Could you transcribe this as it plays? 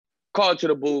Call to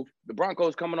the booth. The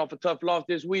Broncos coming off a tough loss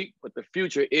this week, but the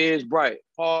future is bright.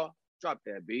 Paul, drop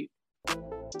that beat.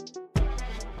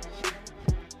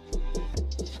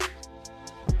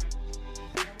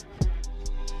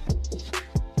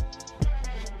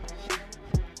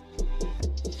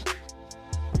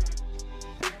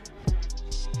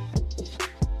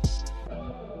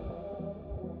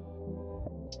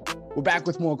 We're back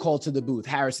with more Call to the Booth.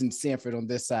 Harrison Sanford on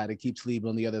this side, Aqib Talib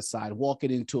on the other side,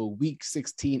 walking into a week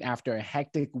 16 after a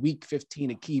hectic week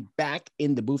 15. Aqib back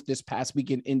in the booth this past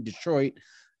weekend in Detroit.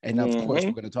 And of course,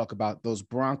 we're going to talk about those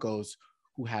Broncos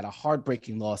who had a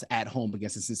heartbreaking loss at home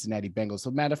against the Cincinnati Bengals.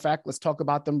 So matter of fact, let's talk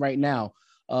about them right now.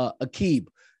 Aqib,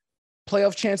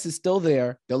 playoff chance is still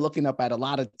there. They're looking up at a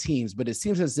lot of teams, but it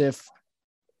seems as if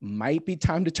might be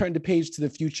time to turn the page to the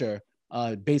future.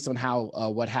 Based on how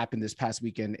what happened this past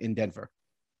weekend in Denver.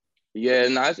 Yeah,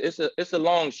 no, it's a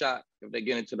long shot if they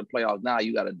get into the playoffs. Now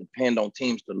you got to depend on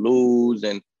teams to lose,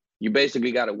 and you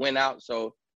basically got to win out.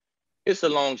 So it's a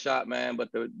long shot, man.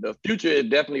 But the future is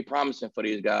definitely promising for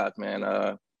these guys, man.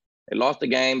 They lost the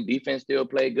game. Defense still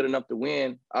played good enough to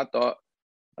win. I thought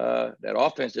that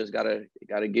offense just gotta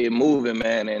get moving,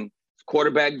 man. And it's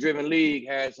quarterback-driven league,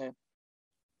 Harrison.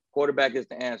 Quarterback is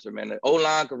the answer, man. The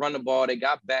O-line can run the ball. They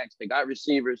got backs. They got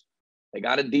receivers. They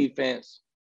got a defense.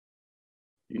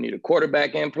 You need a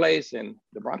quarterback in place, and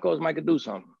the Broncos might could do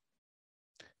something.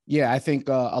 Yeah, I think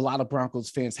a lot of Broncos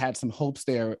fans had some hopes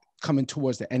there coming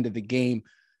towards the end of the game.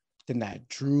 Then that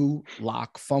Drew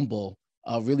Lock fumble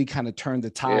really kind of turned the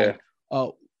tide. Yeah.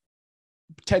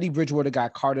 Teddy Bridgewater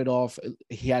got carted off.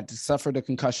 He had to suffer the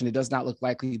concussion. It does not look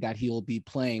likely that he will be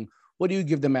playing. What do you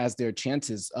give them as their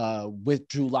chances with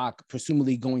Drew Lock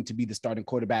presumably going to be the starting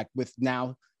quarterback with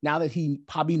now that he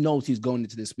probably knows he's going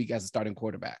into this week as a starting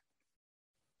quarterback?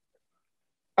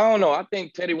 I don't know. I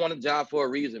think Teddy won a job for a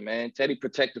reason, man. Teddy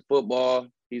protected football.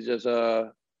 He's just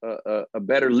a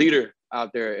better leader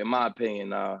out there, in my opinion.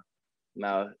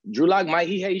 Now Drew Lock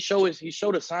he showed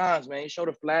the signs, man. He showed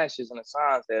the flashes and the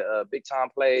signs that big time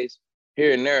plays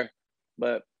here and there.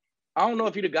 But I don't know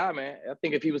if he's the guy, man. I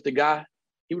think if he was the guy,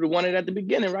 he would have won it at the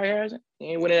beginning, right, Harrison?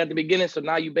 He ain't win it at the beginning, so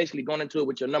now you basically going into it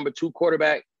with your number 2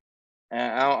 quarterback.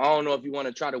 And I don't know if you want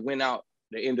to try to win out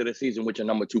the end of the season with your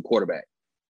number 2 quarterback.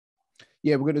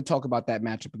 Yeah, we're going to talk about that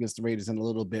matchup against the Raiders in a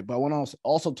little bit, but I want to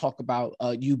also talk about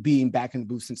you being back in the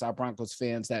booth, since our Broncos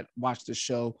fans that watch the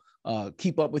show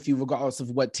keep up with you regardless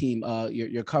of what team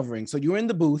you're covering. So you're in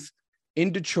the booth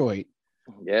in Detroit.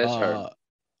 Yes, sir.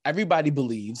 Everybody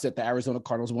believes that the Arizona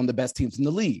Cardinals are one of the best teams in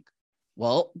the league.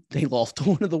 Well, they lost to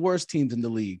one of the worst teams in the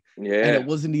league. Yeah. And it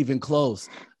wasn't even close.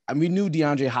 I mean, we knew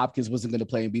DeAndre Hopkins wasn't going to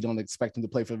play, and we don't expect him to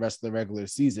play for the rest of the regular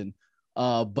season.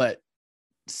 But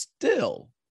still,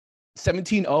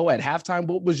 17-0 at halftime.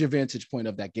 What was your vantage point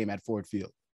of that game at Ford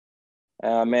Field?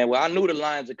 Man, well, I knew the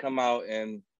Lions would come out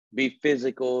and be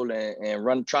physical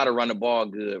and try to run the ball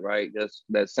good, right?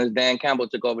 That since Dan Campbell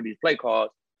took over these play calls,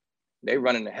 they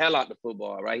running the hell out the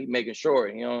football, right? He's making sure,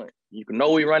 you can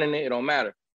know we running it. It don't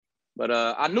matter. But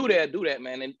I knew they'd do that,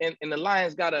 man. And the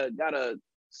Lions got a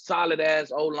solid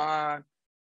ass O-line.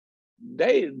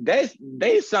 They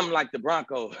something like the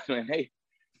Broncos. They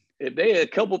a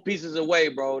couple pieces away,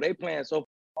 bro. They playing so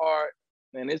hard,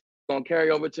 and it's gonna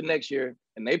carry over to next year.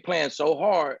 And they playing so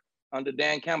hard under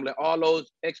Dan Campbell and all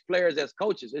those ex-players as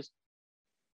coaches. It's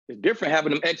different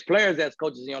having them ex-players as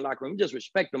coaches in your locker room. You just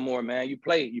respect them more, man. You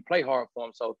play hard for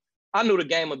them. So I knew the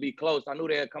game would be close. I knew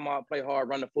they'd come out, play hard,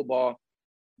 run the football.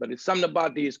 But it's something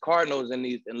about these Cardinals and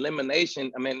these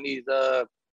these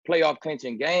playoff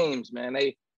clinching games, man.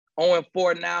 They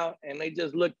 0-4 now, and they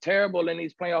just look terrible in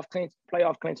these playoff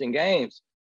clinching games.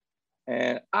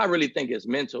 And I really think it's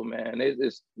mental, man.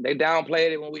 They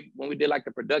downplayed it when we did like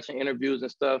the production interviews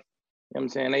and stuff. You know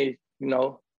what I'm saying?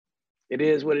 It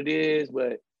is what it is,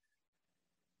 but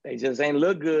they just ain't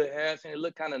look good, Harrison. They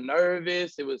look kind of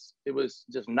nervous. It was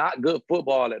just not good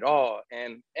football at all.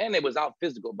 And it was out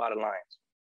physical by the Lions.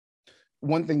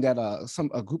 One thing that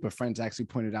a group of friends actually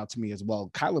pointed out to me as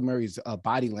well, Kyler Murray's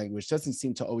body language doesn't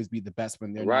seem to always be the best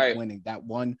when they're not winning. That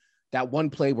one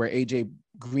play where AJ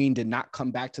Green did not come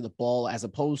back to the ball, as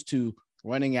opposed to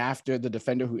running after the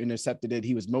defender who intercepted it,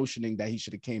 he was motioning that he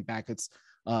should have came back. It's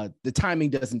the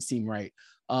timing doesn't seem right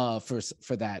for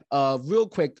that. Real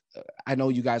quick, I know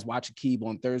you guys watch Aqib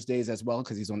on Thursdays as well,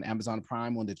 because he's on Amazon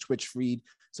Prime on the Twitch feed.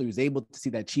 So he was able to see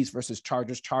that Chiefs versus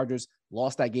Chargers. Chargers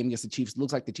lost that game against the Chiefs.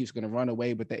 Looks like the Chiefs are going to run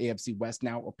away with the AFC West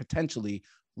now, or potentially.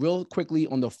 Real quickly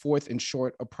on the fourth and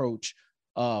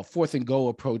go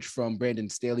approach from Brandon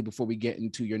Staley before we get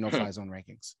into your no-fly zone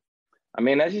rankings. I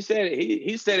mean, as you said,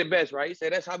 he said it best, right? He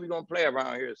said that's how we're going to play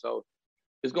around here. So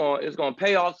it's going to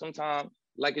pay off sometime.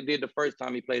 like it did the first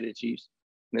time he played the Chiefs.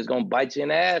 And it's going to bite you in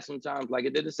the ass sometimes like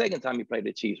it did the second time he played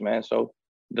the Chiefs, man. So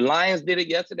the Lions did it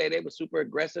yesterday. They were super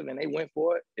aggressive, and they went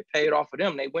for it. It paid off for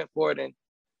them. They went for it, and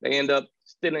they end up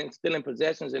stealing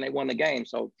possessions, and they won the game.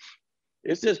 So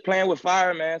it's just playing with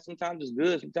fire, man. Sometimes it's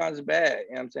good, sometimes it's bad.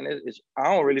 You know what I'm saying?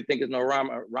 I don't really think there's no rhyme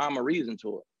or reason to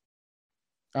it.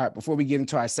 All right, before we get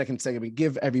into our second segment,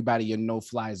 give everybody your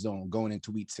no-fly zone going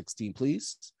into Week 16,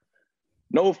 please.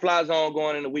 No-fly zone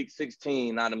going into Week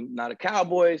 16. Now the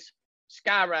Cowboys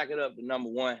skyrocket up to number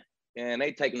 1, and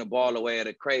they taking the ball away at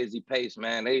a crazy pace,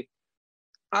 man.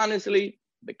 Honestly,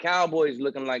 the Cowboys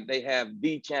looking like they have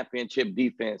the championship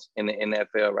defense in the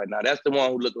NFL right now. That's the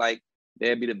one who look like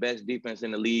they'd be the best defense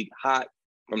in the league. Hot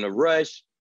from the rush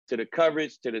to the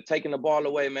coverage to the taking the ball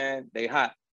away, man. They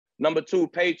hot. Number 2,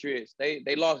 Patriots. They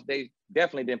lost. They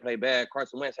definitely didn't play bad.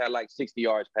 Carson Wentz had like 60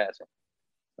 yards passing.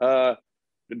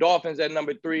 The Dolphins at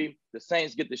number 3. The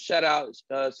Saints get the shutout,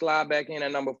 slide back in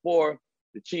at number 4.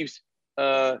 The Chiefs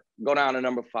go down to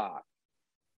number 5.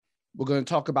 We're going to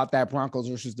talk about that Broncos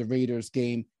versus the Raiders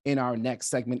game in our next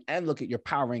segment and look at your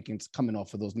power rankings coming off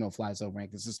for those no-fly zone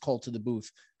rankings. This is Call to the Booth.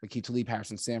 Aqib Talib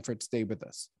Harrison Sanford. Stay with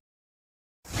us.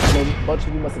 A bunch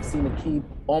of you must have seen Aqib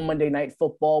on Monday Night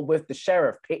Football with the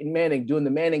Sheriff, Peyton Manning, doing the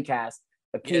Manning cast.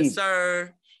 Aqib, yes,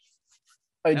 sir.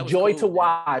 A joy to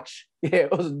watch. Yeah,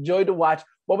 it was a joy to watch.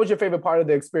 What was your favorite part of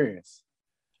the experience?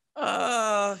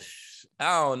 I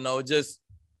don't know. Just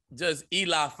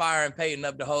Eli firing Peyton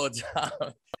up the whole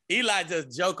time. Eli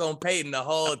just joke on Peyton the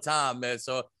whole time, man.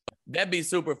 So that'd be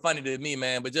super funny to me,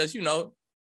 man. But just,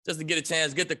 just to get a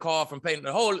chance, get the call from Peyton.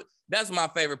 That's my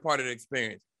favorite part of the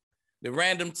experience. The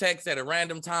random text at a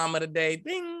random time of the day,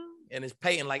 ding, and it's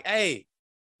Peyton like, hey,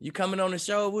 you coming on the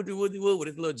show? With his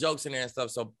little jokes in there and stuff.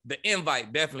 So the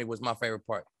invite definitely was my favorite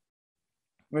part.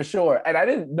 For sure. And I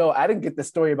didn't get the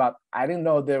story I didn't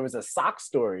know there was a sock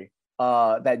story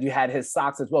that you had his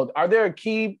socks as well. Are there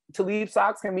Aqib Talib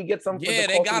socks? Can we get some? Yeah,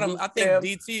 they got them. I think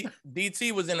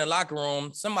DT was in the locker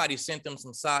room. Somebody sent them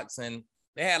some socks, and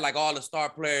they had like all the star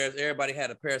players. Everybody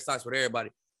had a pair of socks with everybody.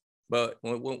 But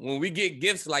when we get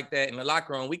gifts like that in the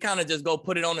locker room, we kind of just go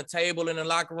put it on the table in the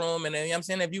locker room. And then, I'm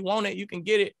saying, if you want it, you can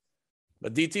get it.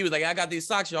 But DT was like, I got these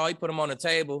socks, y'all. He put them on the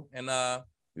table. And,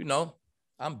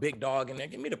 I'm big dog in there.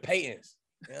 Give me the Peytons.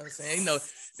 You know what I'm saying?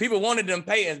 People wanted them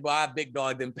Peytons, but I big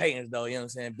dog them Peytons, though. You know what I'm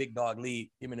saying? Big dog lead.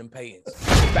 Give me them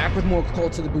Peytons. Back with more Call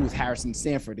to the Booth. Harrison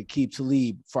Sanford, Aqib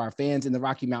Talib. For our fans in the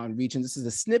Rocky Mountain region, this is a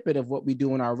snippet of what we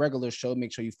do on our regular show.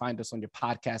 Make sure you find us on your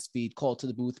podcast feed, Call to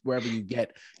the Booth, wherever you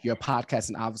get your podcast,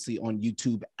 and obviously on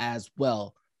YouTube as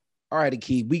well. All right,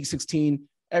 Aqib, Week 16,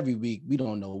 every week, we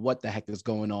don't know what the heck is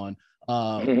going on.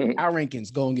 Our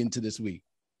rankings going into this week.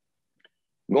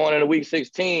 Going into Week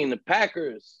 16, the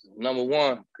Packers, number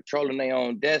 1, controlling their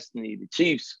own destiny. The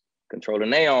Chiefs controlling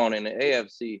their own in the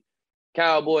AFC.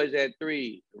 Cowboys at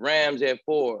 3, Rams at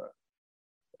 4,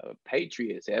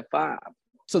 Patriots at 5.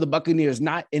 So the Buccaneers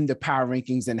not in the power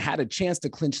rankings and had a chance to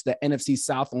clinch the NFC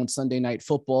South on Sunday Night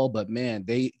Football, but man,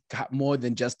 they got more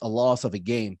than just a loss of a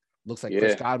game. Looks like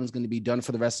Chris Godwin's going to be done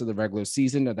for the rest of the regular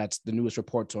season. That's the newest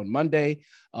reports on Monday.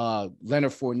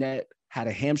 Leonard Fournette had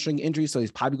a hamstring injury, so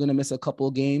he's probably going to miss a couple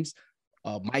of games.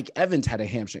 Mike Evans had a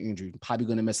hamstring injury, probably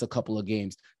going to miss a couple of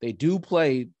games. They do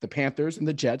play the Panthers and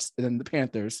the Jets and then the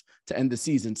Panthers to end the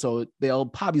season, so they'll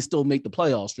probably still make the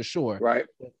playoffs for sure. Right.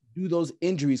 But do those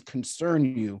injuries concern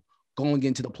you going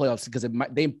into the playoffs? Because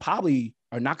they probably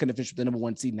are not going to finish with the number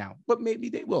 1 seed now, but maybe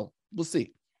they will. We'll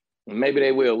see. Maybe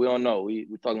they will. We don't know. We're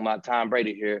talking about Tom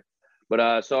Brady here.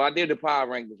 But so I did the power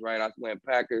rankings, right? I went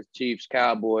Packers, Chiefs,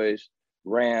 Cowboys,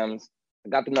 Rams. I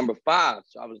got the number 5.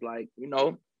 So I was like,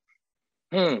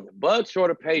 Bucks or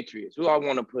the Patriots? Who I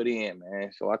want to put in, man?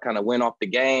 So I kind of went off the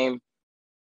game.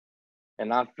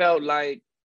 And I felt like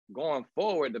going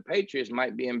forward, the Patriots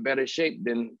might be in better shape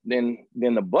than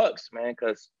the Bucks, man.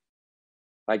 Because,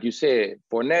 like you said,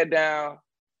 Fournette down,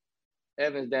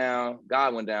 Evans down,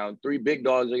 Godwin down, 3 big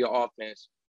dogs of your offense.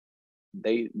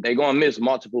 They gonna miss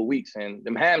multiple weeks, and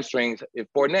them hamstrings. If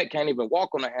Fournette can't even walk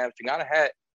on a hamstring, I'd have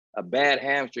had a bad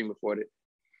hamstring before that.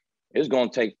 It's gonna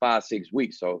take 5-6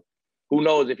 weeks. So who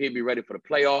knows if he'll be ready for the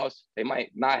playoffs? They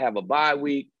might not have a bye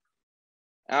week.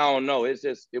 I don't know. It's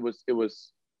just it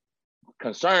was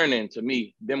concerning to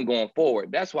me them going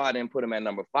forward. That's why I didn't put him at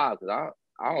number 5, because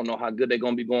I don't know how good they're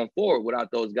gonna be going forward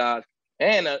without those guys.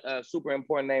 And a super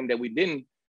important name that we didn't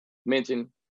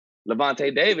mention, Levante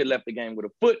David left the game with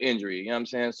a foot injury. You know what I'm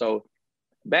saying? So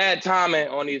bad timing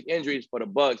on these injuries for the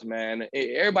Bucks, man.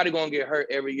 Everybody gonna get hurt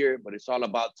every year, but it's all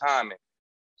about timing.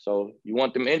 So you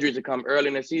want them injuries to come early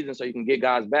in the season so you can get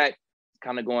guys back. It's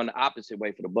kind of going the opposite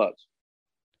way for the Bucks.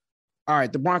 All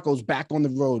right, the Broncos back on the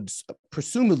roads,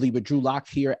 presumably with Drew Lock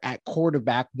here at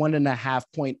quarterback,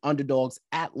 1.5-point underdogs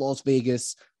at Las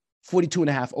Vegas,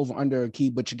 42.5 over under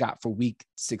Aqib, what you got for week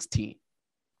 16?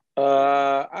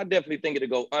 I definitely think it'll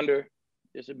go under.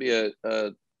 This would be a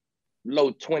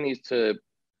low 20s to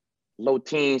low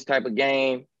teens type of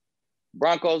game.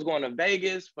 Broncos going to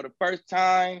Vegas for the first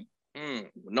time.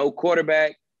 No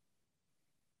quarterback.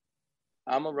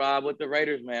 I'm going to ride with the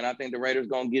Raiders, man. I think the Raiders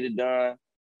going to get it done.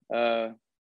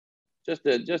 Just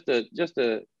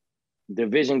a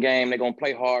division game. They're going to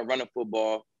play hard, run the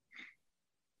football.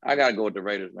 I got to go with the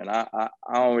Raiders, man. I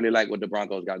don't really like what the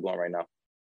Broncos got going right now.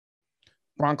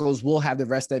 Broncos will have the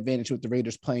rest advantage with the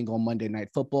Raiders playing on Monday Night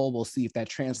Football. We'll see if that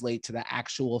translates to the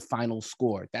actual final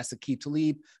score. That's Aqib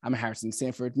Talib. I'm Harrison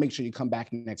Sanford. Make sure you come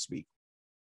back next week.